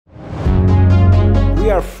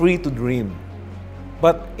free to dream.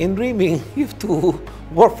 But in dreaming, you have to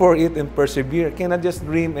work for it and persevere. You cannot just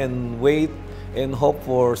dream and wait and hope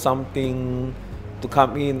for something to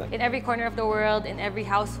come in. In every corner of the world, in every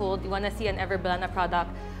household, you want to see an Ever Bilena product,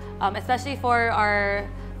 especially for our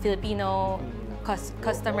Filipino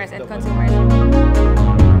customers and consumers.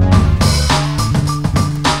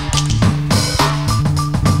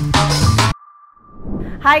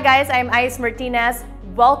 Hi guys, I'm Ice Martinez.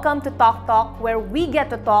 Welcome to Talk Talk, where we get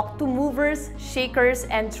to talk to movers, shakers,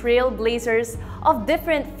 and trailblazers of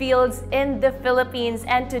different fields in the Philippines.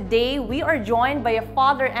 And today, we are joined by a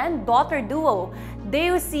father and daughter duo,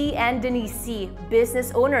 Deo C and Denise C,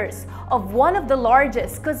 business owners of one of the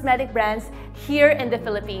largest cosmetic brands here in the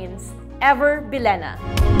Philippines, Ever Bilena.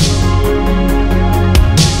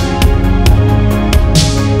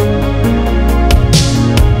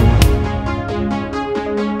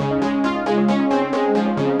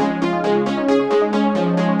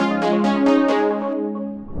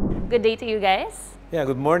 Good day to you guys. Yeah,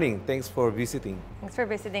 good morning. Thanks for visiting. Thanks for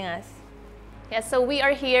visiting us. Yes, so we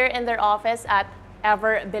are here in their office at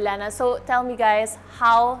Ever Bilena. So tell me guys,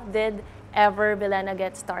 how did Ever Bilena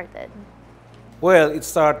get started? Well, it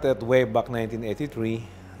started way back 1983.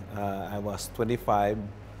 I was 25,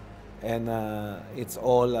 and it's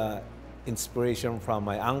all inspiration from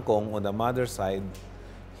my uncle on the mother's side.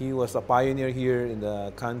 He was a pioneer here in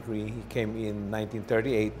the country. He came in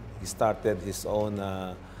 1938. He started his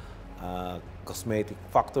own cosmetic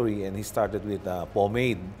factory, and he started with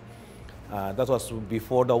pomade. That was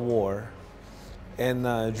before the war. And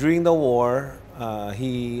during the war,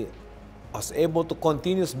 he was able to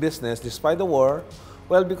continue his business despite the war.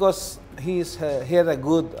 Well, because he had a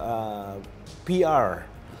good PR.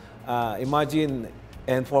 Imagine,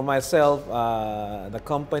 and for myself, the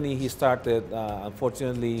company he started,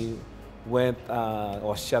 unfortunately,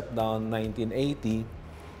 was shut down 1980.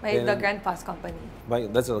 By the grandpa's company.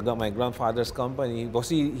 That's my grandfather's company. Because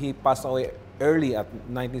he passed away early at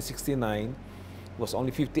 1969. Was only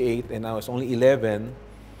 58, and I was only 11.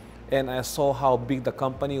 And I saw how big the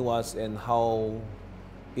company was and how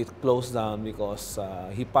it closed down because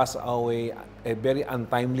he passed away a very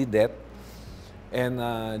untimely death.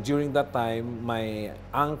 And during that time, my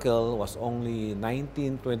uncle was only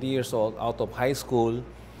 19, 20 years old, out of high school.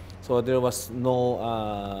 So there was no,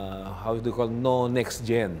 no next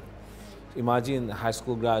gen. Imagine a high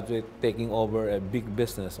school graduate taking over a big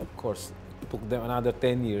business. Of course, it took them another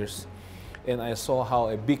 10 years. And I saw how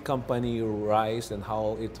a big company rise and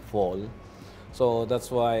how it fall. So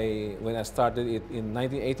that's why when I started it in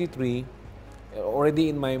 1983, already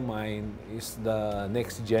in my mind is the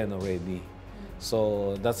next gen already.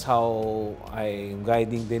 So that's how I'm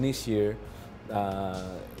guiding Denise here.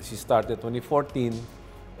 She started 2014.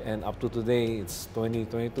 And up to today, it's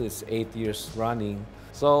 2022, it's 8 years running.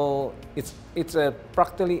 So it's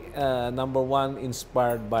practically number one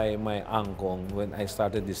inspired by my uncle when I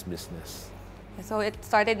started this business. So it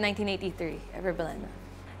started 1983, Ever Bilena.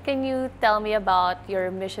 Can you tell me about your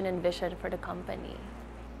mission and vision for the company?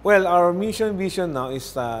 Well, our mission vision now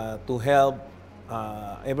is to help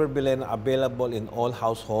Ever Bilena available in all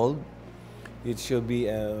household. It should be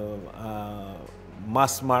a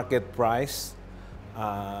mass market price.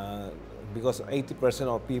 Because 80%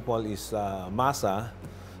 of people is masa.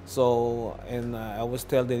 So, and I was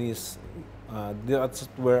telling Denise, that's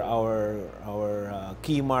where our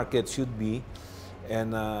key market should be.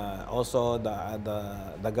 And also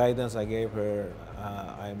the guidance I gave her,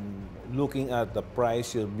 I'm looking at the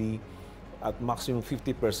price should be at maximum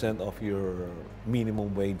 50% of your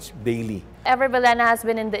minimum wage daily. Ever Bilena has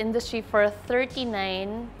been in the industry for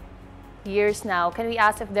 39 years now. Can we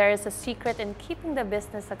ask if there is a secret in keeping the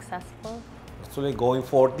business successful? Actually, going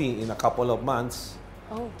 40 in a couple of months.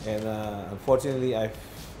 Oh. And unfortunately,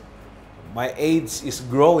 my age is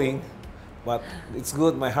growing, but it's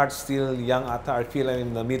good. My heart's still young at heart. I feel I'm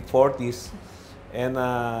in the mid-40s. And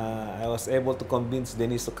I was able to convince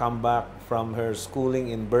Denise to come back from her schooling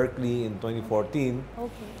in Berkeley in 2014.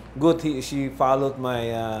 Okay. Good, she followed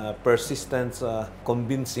my persistence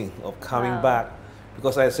convincing of coming back.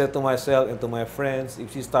 Because I said to myself and to my friends,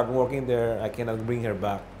 if she starts working there, I cannot bring her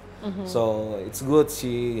back. So it's good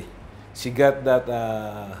she got that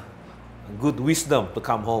good wisdom to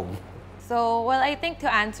come home. So, well, I think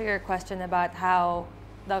to answer your question about how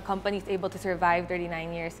the company is able to survive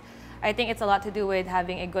 39 years, I think it's a lot to do with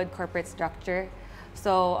having a good corporate structure.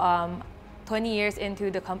 So 20 years into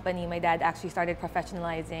the company, my dad actually started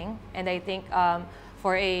professionalizing. And I think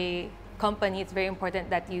for a company, it's very important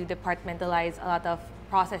that you departmentalize a lot of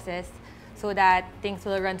processes so that things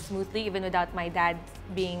will run smoothly even without my dad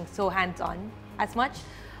being so hands-on as much.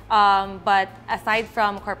 But aside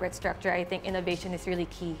from corporate structure, I think innovation is really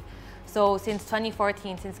key. So since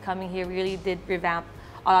 2014, since coming here, we really did revamp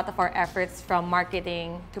a lot of our efforts from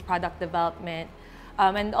marketing to product development,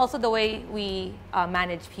 and also the way we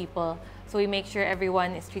manage people. So we make sure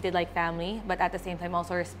everyone is treated like family, but at the same time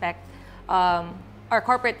also respect our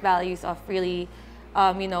corporate values of really,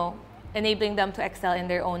 enabling them to excel in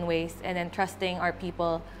their own ways, and then trusting our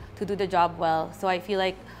people to do the job well. So I feel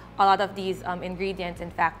like a lot of these ingredients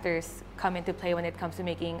and factors come into play when it comes to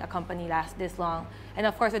making a company last this long. And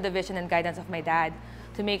of course, with the vision and guidance of my dad,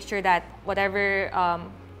 to make sure that whatever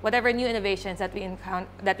new innovations that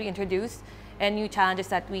we introduce and new challenges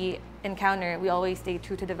that we encounter, we always stay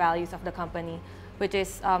true to the values of the company, which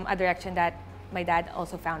is a direction that my dad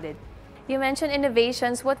also founded. You mentioned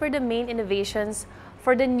innovations. What were the main innovations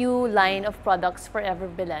for the new line of products for Ever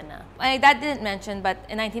Bilena? My dad didn't mention, but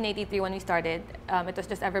in 1983 when we started, it was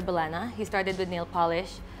just Ever Bilena. He started with nail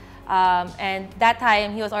polish. And that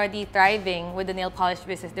time, he was already thriving with the nail polish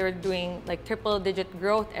business. They were doing like triple-digit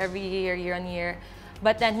growth every year, year on year.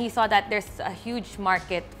 But then he saw that there's a huge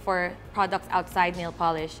market for products outside nail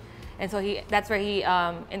polish. And so that's where he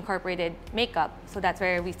incorporated makeup. So that's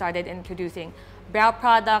where we started introducing brow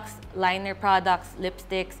products, liner products,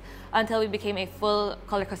 lipsticks, until we became a full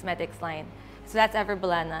color cosmetics line. So that's Ever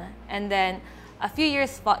Bilena. And then a few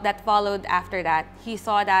years that followed after that, he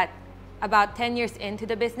saw that about 10 years into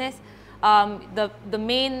the business, the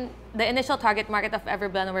initial target market of Ever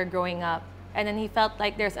Bilena were growing up. And then he felt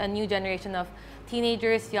like there's a new generation of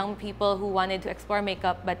teenagers, young people who wanted to explore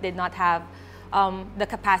makeup but did not have the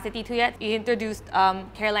capacity to yet. He introduced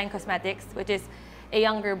Caroline Cosmetics, which is a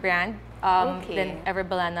younger brand than Ever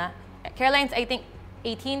Bilena. Caroline's, I think,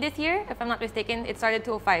 18 this year, if I'm not mistaken. It started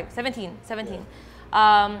 2005, 17.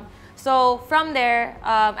 So from there,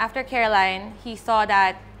 after Caroline, he saw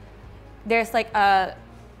that there's like a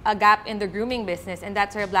gap in the grooming business, and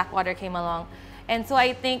that's where Blackwater came along. And so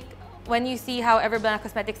I think when you see how Ever Bilena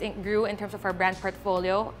Cosmetics Inc. grew in terms of our brand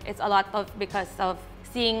portfolio, it's a lot of because of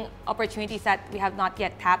seeing opportunities that we have not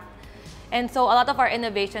yet tapped. And so a lot of our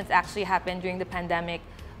innovations actually happened during the pandemic,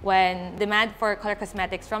 when demand for color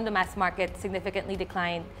cosmetics from the mass market significantly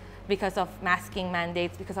declined because of masking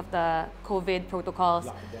mandates, because of the COVID protocols.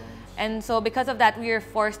 And so because of that, we were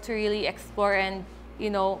forced to really explore and,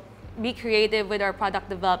 be creative with our product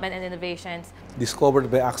development and innovations. Discovered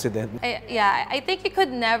by accident. I think you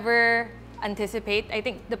could never anticipate. I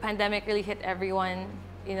think the pandemic really hit everyone.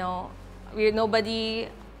 Nobody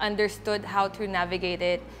understood how to navigate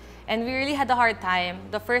it. And we really had a hard time.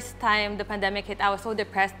 The first time the pandemic hit, I was so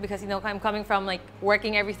depressed because, I'm coming from like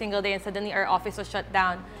working every single day, and suddenly our office was shut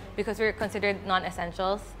down because we were considered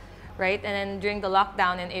non-essentials, right? And then during the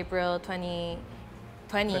lockdown in April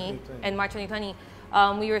 2020 and March 2020,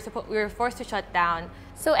 we were forced to shut down.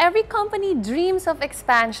 So every company dreams of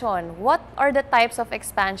expansion. What are the types of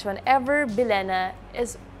expansion Ever Bilena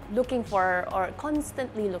is looking for or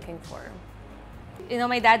constantly looking for?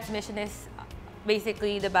 My dad's mission is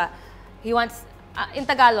basically, diba, he wants, in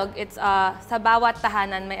Tagalog, it's sa bawat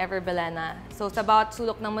tahanan may Ever Bilena. So sa bawat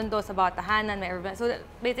sulok ng mundo, sa bawat tahanan may Ever Bilena. So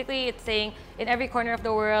basically, it's saying in every corner of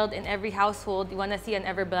the world, in every household, you want to see an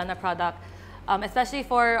Ever Bilena product, especially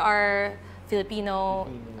for our Filipino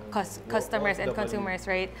customers and consumers,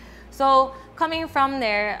 right? So coming from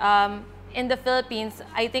there, in the Philippines,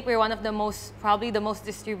 I think we're one of the probably the most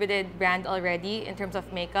distributed brand already in terms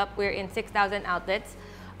of makeup. We're in 6,000 outlets.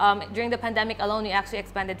 During the pandemic alone, we actually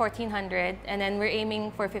expanded 1,400, and then we're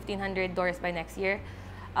aiming for 1,500 doors by next year.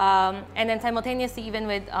 And then simultaneously, even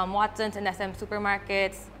with Watson's and SM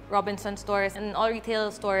supermarkets, Robinson stores, and all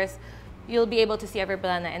retail stores, you'll be able to see Ever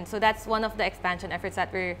Bilena. And so that's one of the expansion efforts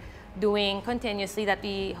that we're doing continuously, that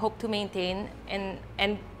we hope to maintain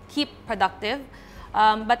and keep productive.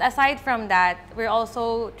 But aside from that, we're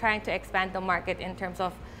also trying to expand the market in terms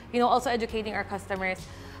of, also educating our customers.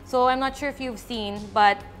 So I'm not sure if you've seen,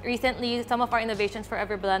 but recently some of our innovations for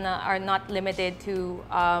Ever Bilena are not limited to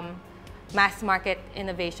mass market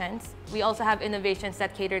innovations. We also have innovations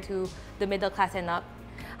that cater to the middle class and up.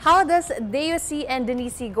 How does Deosi and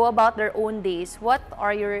Denise go about their own days? What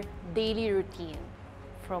are your daily routine?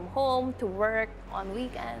 From home to work, on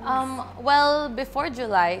weekends? Well, before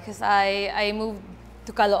July, because I moved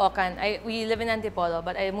to Caloocan. We live in Antipolo,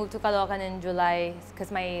 but I moved to Caloocan in July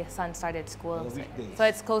because my son started school. So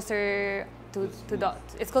it's closer to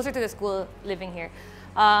the school living here.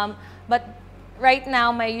 But right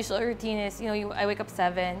now, my usual routine is, I wake up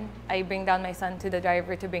 7. I bring down my son to the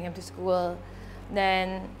driver to bring him to school.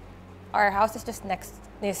 Then our house is just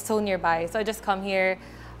so nearby. So I just come here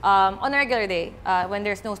on a regular day when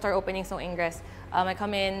there's no store openings, no ingress. I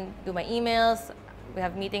come in, do my emails, We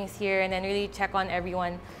have meetings here and then really check on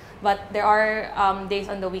everyone. But there are days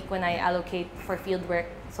on the week when I allocate for field work.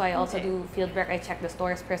 So I also do field work. I check the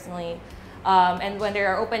stores personally. And when there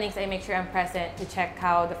are openings, I make sure I'm present to check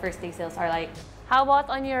how the first day sales are like. How about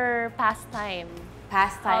on your pastime? How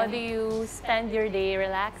Pastime. do you spend your day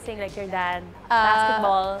relaxing like your dad?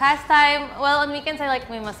 Basketball? Pastime. Well, on weekends I like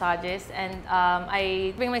my massages, and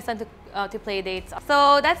I bring my son to play dates.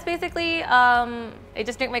 So that's basically I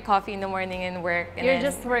just drink my coffee in the morning and work. And You're then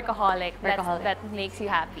just workaholic. Workaholic. That makes you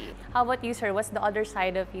happy. How about you, sir? What's the other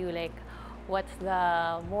side of you? Like, what's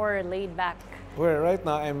the more laid back? Well, right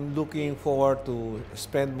now I'm looking forward to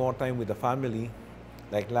spend more time with the family.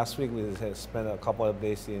 Like last week, we spent a couple of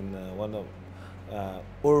days in one of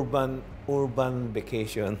urban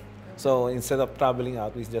vacation. So instead of traveling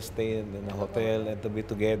out, we just stay in a hotel and to be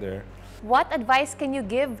together. What advice can you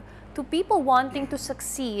give to people wanting to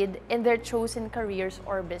succeed in their chosen careers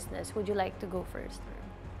or business? Would you like to go first?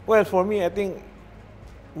 Well, for me, I think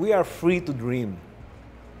we are free to dream.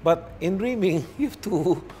 But in dreaming, you have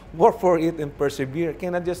to work for it and persevere. You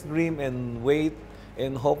cannot just dream and wait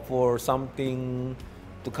and hope for something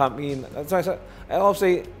to come in. That's why I always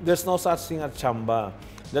say there's no such thing as chamba.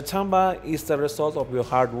 The chamba is the result of your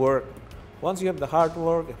hard work. Once you have the hard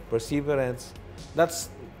work, perseverance, that's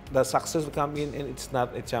the success will come in, and it's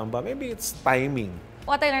not a chamba. Maybe it's timing.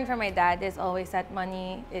 What I learned from my dad is always that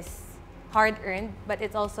money is hard earned, but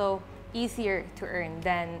it's also easier to earn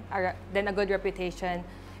than a good reputation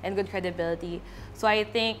and good credibility. So I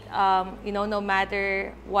think no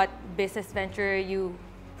matter what business venture you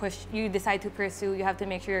decide to pursue, you have to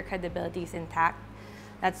make sure your credibility is intact.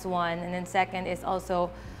 That's one. And then second is also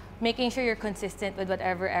making sure you're consistent with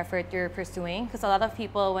whatever effort you're pursuing. Because a lot of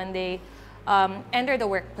people, when they enter the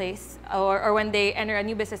workplace or when they enter a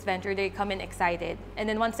new business venture, they come in excited. And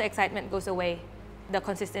then once the excitement goes away, the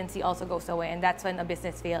consistency also goes away. And that's when a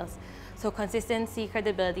business fails. So consistency,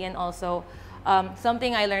 credibility, and also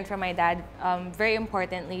something I learned from my dad, very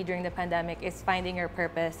importantly during the pandemic, is finding your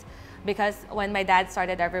purpose. Because when my dad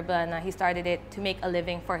started Ever Bilena, he started it to make a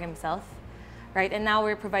living for himself, right? And now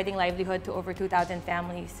we're providing livelihood to over 2,000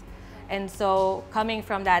 families. And so coming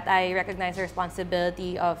from that, I recognize the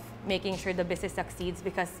responsibility of making sure the business succeeds,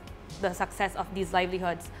 because the success of these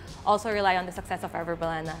livelihoods also rely on the success of Ever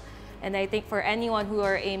Bilena. And I think for anyone who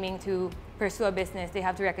are aiming to pursue a business, they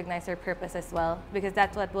have to recognize their purpose as well, because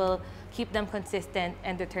that's what will keep them consistent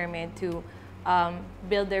and determined to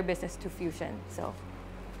build their business to fusion. So.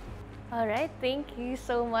 All right, thank you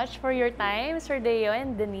so much for your time, Sir Deo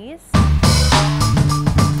and Denise.